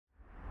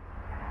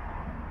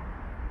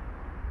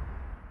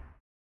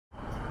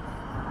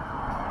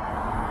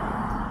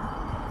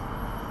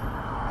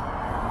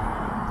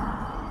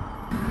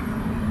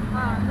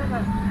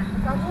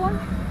We're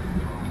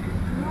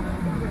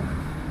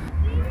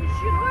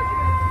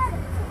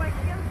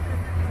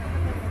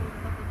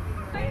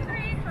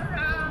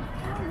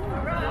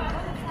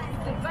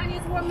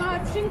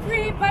marching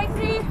 3 by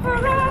 3,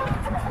 hurrah!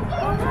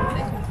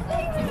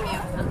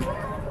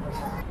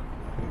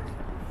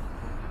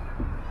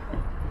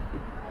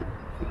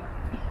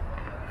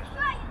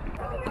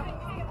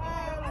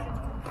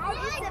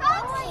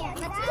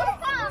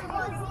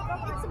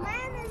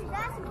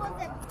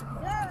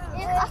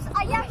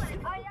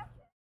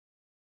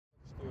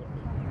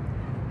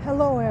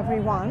 Hello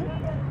everyone!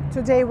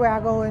 Today we are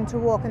going to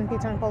walk in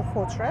Petersburg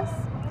Fortress,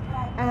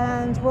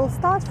 and we'll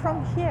start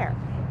from here.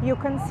 You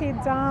can see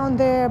down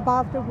there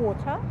above the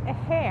water a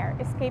hare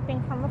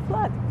escaping from a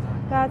flood.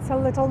 That's a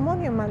little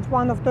monument,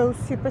 one of those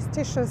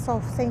superstitions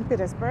of St.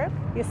 Petersburg.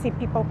 You see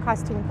people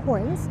casting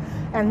coins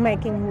and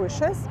making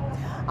wishes.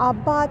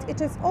 But it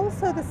is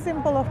also the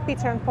symbol of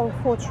Petersburg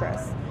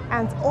Fortress.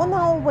 And on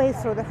our way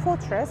through the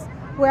fortress,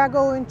 we are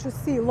going to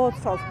see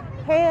lots of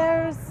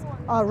hares,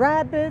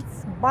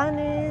 rabbits,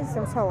 bunnies,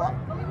 and so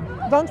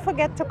on. Don't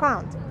forget to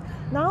count.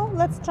 Now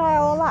let's try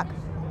our luck.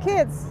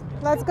 Kids,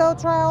 let's go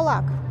try our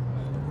luck.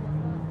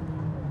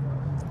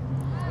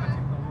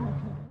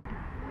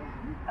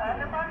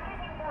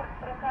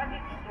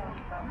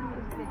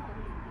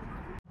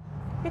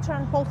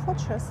 Petersburg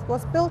Fortress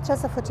was built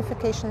as a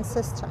fortification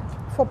system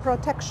for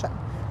protection,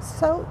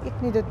 so it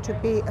needed to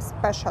be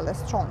especially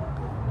strong.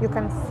 You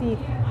can see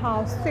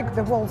how thick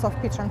the walls of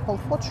Petersburg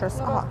Fortress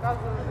are.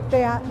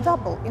 They are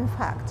double, in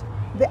fact.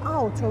 The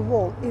outer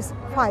wall is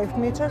 5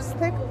 meters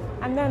thick,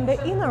 and then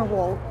the inner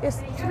wall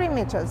is 3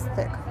 meters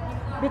thick.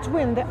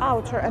 Between the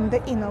outer and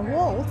the inner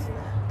walls,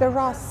 there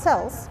are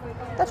cells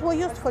that were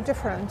used for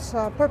different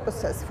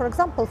purposes, for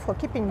example, for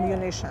keeping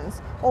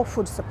munitions or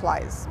food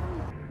supplies.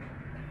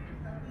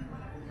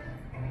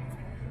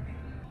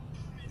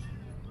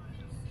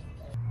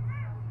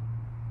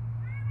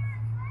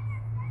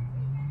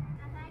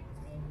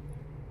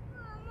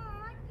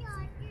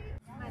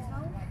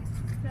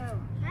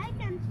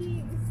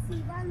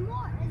 See one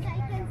more, and I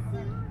can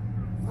see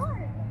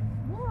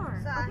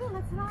more. Okay,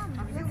 let's run.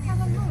 Let's have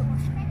a look.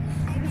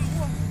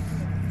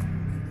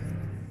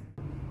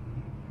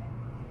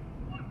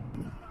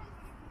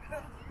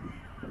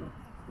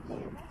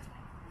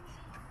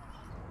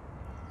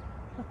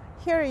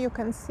 Here you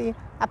can see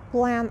a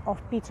plan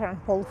of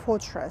Petersburg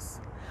Fortress.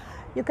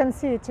 You can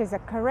see it is a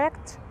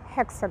correct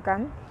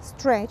hexagon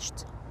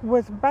stretched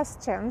with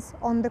bastions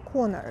on the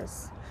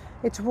corners.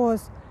 It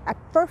was a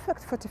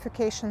perfect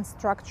fortification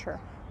structure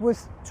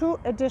with 2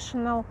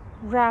 additional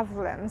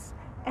ravelins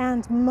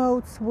and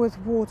moats with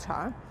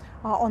water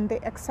on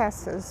the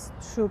accesses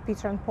to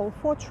Petersburg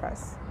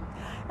Fortress.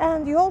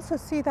 And you also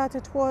see that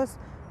it was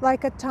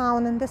like a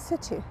town in the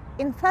city.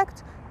 In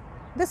fact,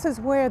 this is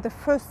where the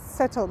first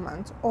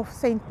settlement of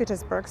St.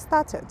 Petersburg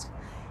started.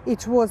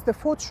 It was the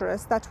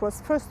fortress that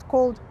was first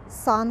called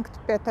St.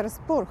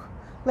 Petersburg.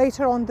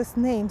 Later on, this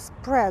name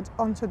spread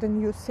onto the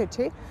new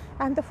city,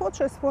 and the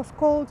fortress was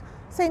called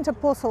St.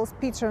 Apostles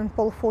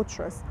Petersburg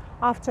Fortress,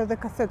 after the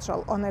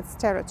cathedral on its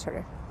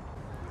territory.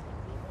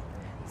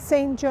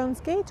 St. John's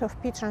Gate of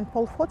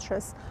Petersburg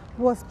Fortress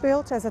was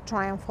built as a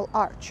triumphal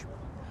arch,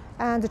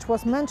 and it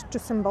was meant to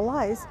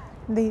symbolize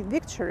the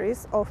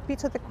victories of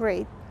Peter the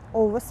Great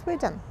over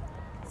Sweden.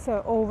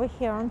 So over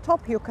here on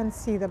top you can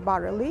see the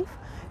bas-relief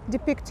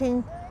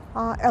depicting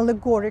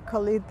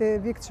allegorically the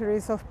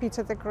victories of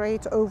Peter the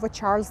Great over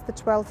Charles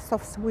XII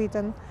of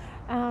Sweden.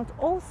 And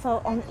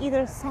also on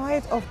either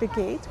side of the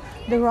gate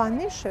there are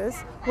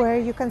niches where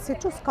you can see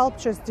 2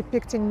 sculptures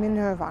depicting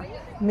Minerva.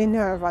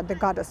 Minerva, the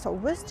goddess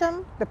of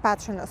wisdom, the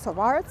patroness of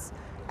arts,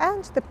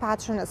 and the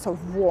patroness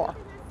of war.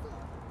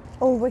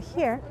 Over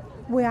here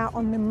we are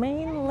on the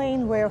main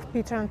laneway of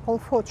Petersburg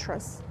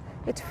Fortress.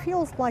 It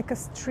feels like a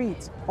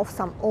street of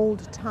some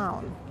old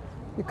town.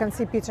 You can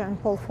see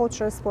Petersburg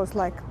Fortress was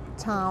like a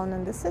town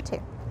in the city.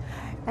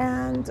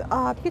 And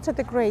Peter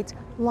the Great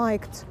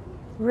liked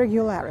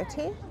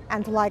regularity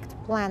and liked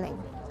planning.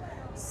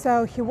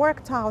 So he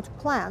worked out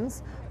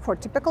plans for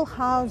typical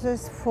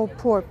houses for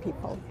poor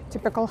people,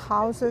 typical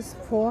houses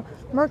for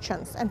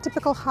merchants, and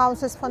typical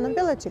houses for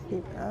nobility.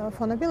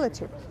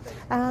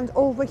 And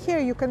over here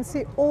you can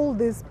see all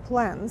these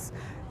plans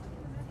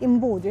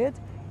embodied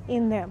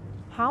in the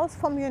house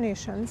for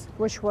munitions,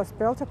 which was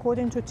built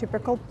according to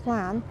typical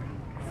plan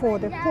for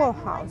the poor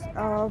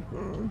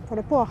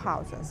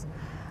houses.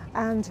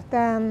 And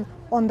then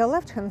on the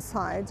left-hand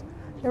side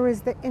there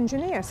is the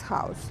engineer's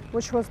house,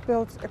 which was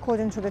built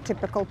according to the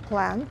typical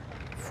plan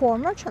for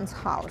merchants'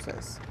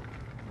 houses.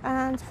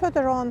 And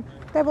further on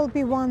there will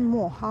be one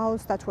more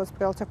house that was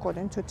built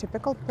according to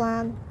typical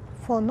plan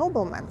for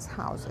noblemen's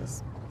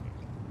houses.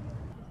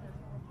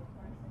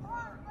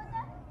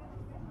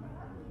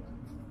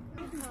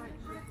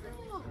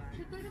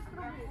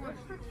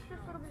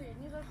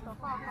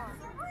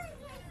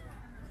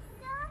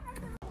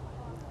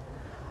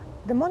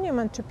 The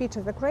monument to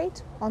Peter the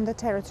Great on the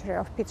territory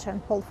of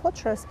Petersburg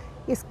Fortress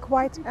is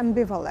quite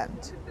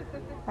ambivalent.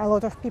 A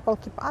lot of people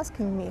keep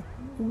asking me,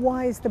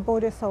 why is the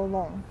body so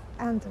long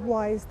and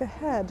why is the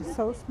head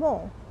so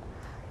small?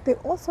 The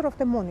author of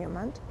the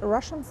monument,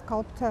 Russian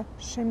sculptor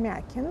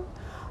Shemyakin,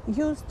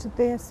 used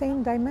the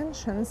same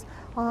dimensions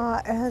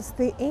as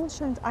the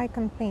ancient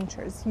icon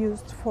painters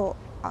used for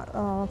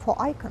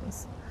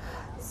icons.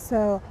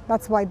 So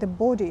that's why the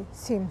body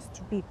seems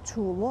to be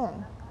too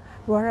long,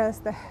 whereas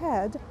the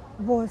head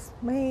was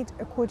made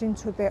according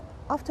to the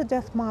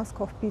after-death mask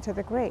of Peter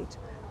the Great.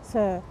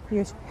 So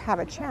you have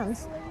a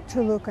chance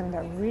to look in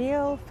the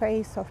real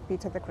face of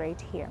Peter the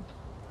Great here.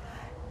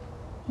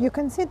 You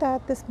can see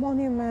that this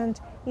monument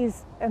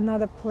is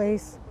another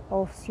place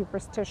of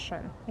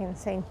superstition in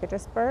St.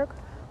 Petersburg.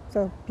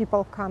 So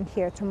people come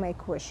here to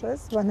make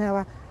wishes.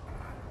 Whenever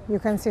you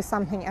can see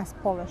something as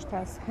polished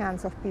as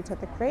hands of Peter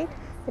the Great,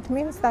 it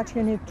means that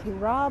you need to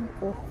rub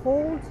or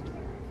hold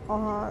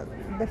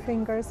the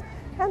fingers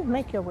and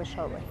make your wish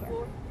over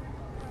here.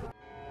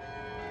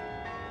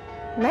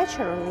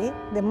 Naturally,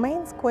 the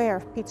main square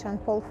of Peter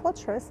and Paul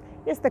Fortress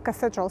is the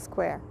Cathedral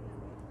Square.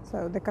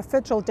 So the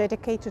cathedral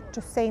dedicated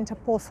to Saint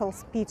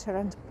Apostles Peter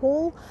and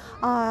Paul,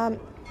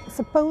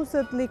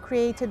 supposedly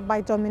created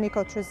by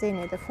Domenico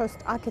Truzzini, the first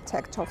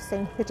architect of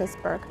St.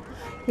 Petersburg.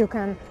 You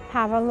can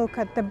have a look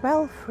at the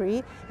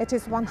belfry. It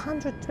is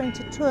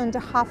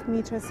 122.5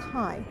 meters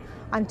high.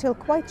 Until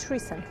quite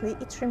recently,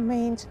 it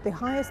remained the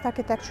highest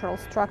architectural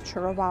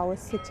structure of our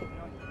city.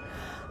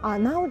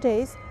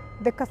 Nowadays,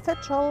 the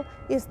cathedral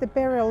is the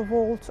burial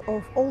vault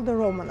of all the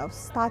Romanovs,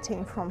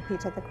 starting from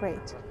Peter the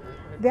Great.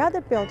 The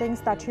other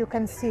buildings that you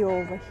can see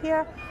over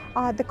here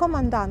are the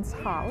Commandant's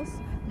house.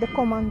 The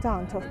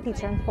Commandant of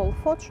Peter and Paul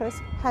Fortress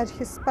had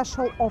his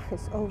special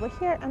office over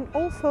here and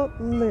also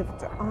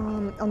lived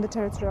on the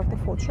territory of the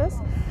fortress.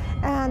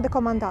 And the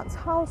Commandant's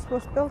house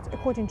was built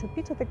according to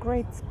Peter the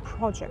Great's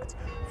project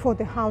for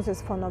the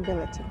houses for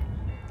nobility.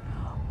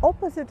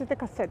 Opposite the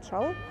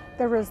cathedral,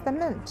 there is the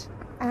mint,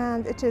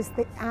 and it is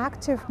the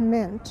active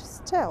mint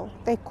still.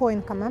 They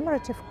coin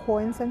commemorative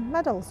coins and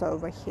medals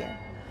over here.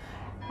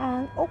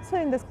 And also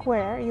in the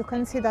square, you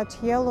can see that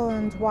yellow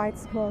and white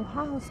small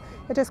house.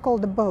 It is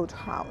called the boat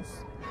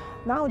house.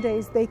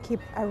 Nowadays, they keep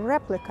a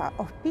replica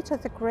of Peter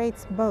the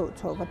Great's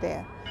boat over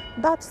there,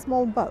 that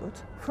small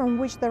boat from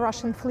which the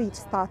Russian fleet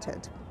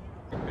started.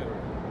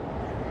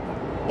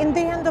 In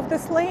the end of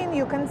this lane,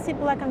 you can see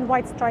black and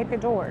white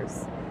striped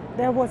doors.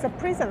 There was a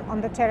prison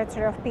on the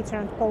territory of Peter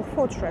and Paul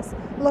Fortress,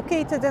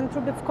 located in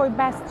Trubetskoy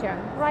Bastion,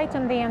 right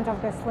in the end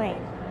of this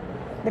lane.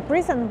 The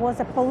prison was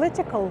a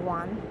political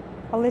one.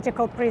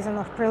 Political prison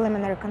of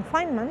preliminary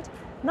confinement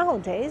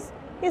nowadays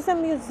is a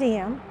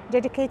museum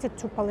dedicated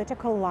to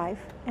political life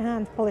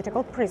and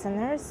political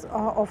prisoners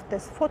of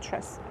this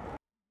fortress.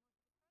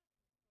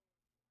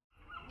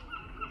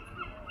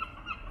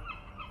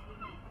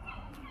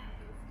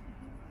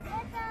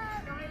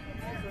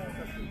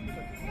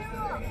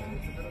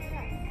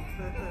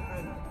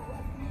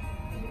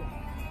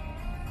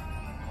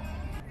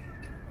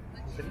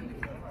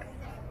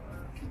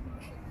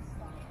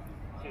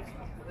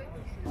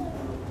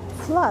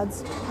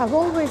 Floods have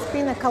always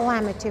been a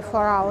calamity for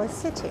our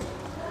city.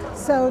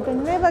 So the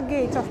Neva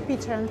Gate of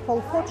Peter and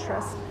Paul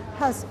Fortress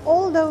has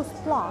all those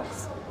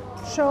plaques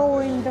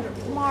showing the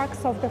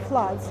marks of the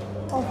floods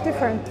of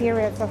different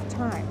periods of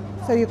time.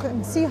 So you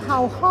can see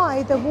how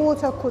high the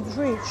water could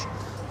reach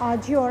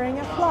during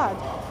a flood.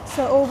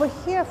 So over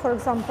here, for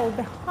example,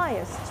 the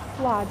highest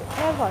flood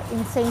ever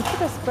in St.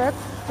 Petersburg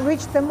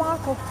reached the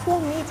mark of 4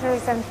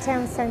 meters and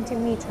 10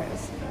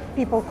 centimeters.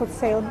 People could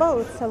sail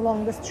boats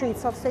along the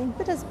streets of St.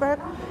 Petersburg,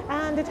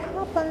 and it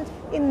happened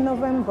in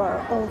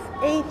November of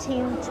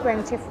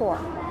 1824.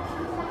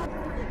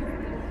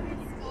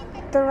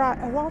 There are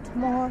a lot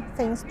more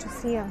things to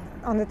see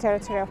on the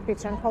territory of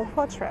Peter and Paul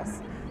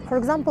Fortress. For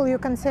example, you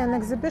can see an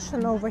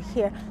exhibition over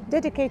here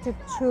dedicated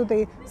to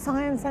the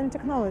science and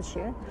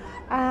technology,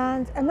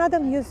 and another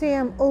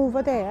museum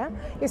over there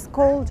is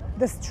called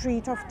the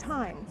Street of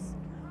Times.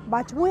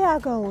 But we are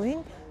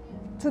going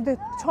to the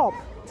top,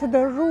 to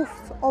the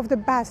roofs of the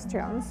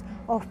bastions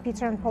of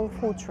Peter and Paul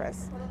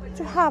Fortress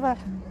to have a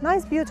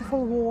nice,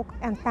 beautiful walk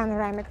and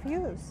panoramic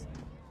views.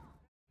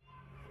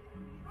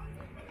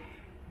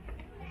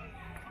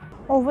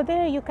 Over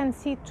there you can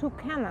see 2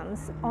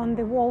 cannons on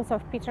the walls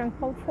of Peter and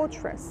Paul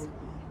Fortress.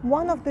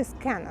 One of these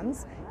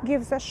cannons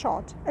gives a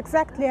shot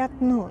exactly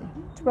at noon,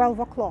 12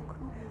 o'clock,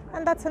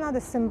 and that's another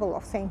symbol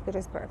of St.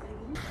 Petersburg.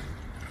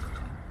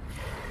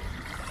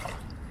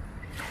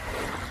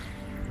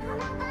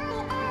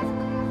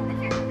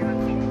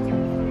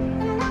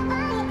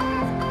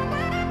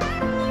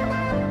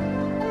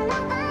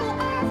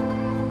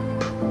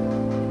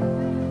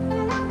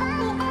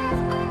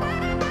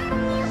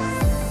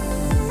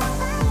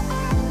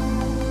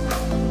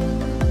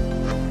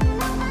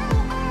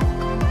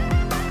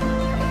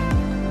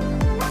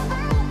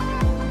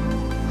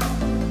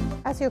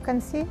 As you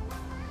can see,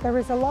 there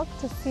is a lot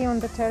to see on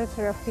the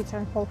territory of Peter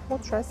and Paul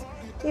Fortress,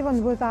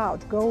 even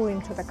without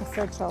going to the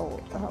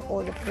cathedral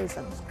or the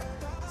prison.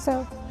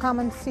 So come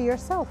and see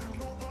yourself.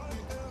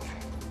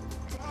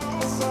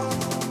 Oh,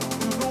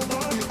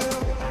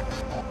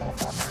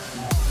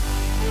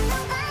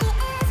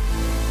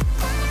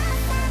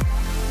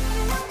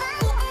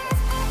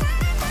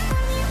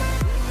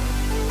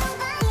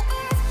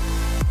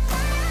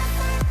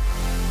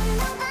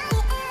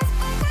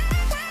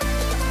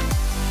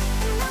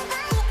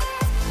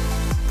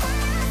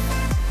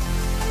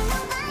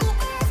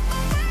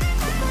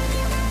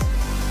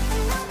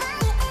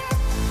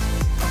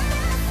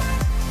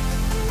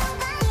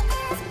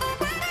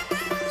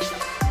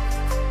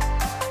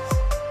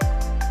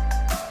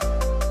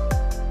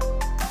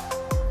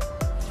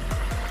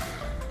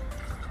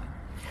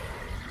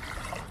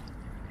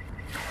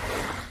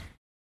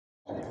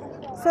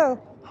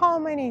 So, how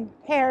many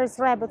hares,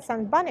 rabbits,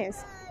 and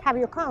bunnies have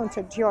you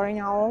counted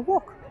during our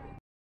walk?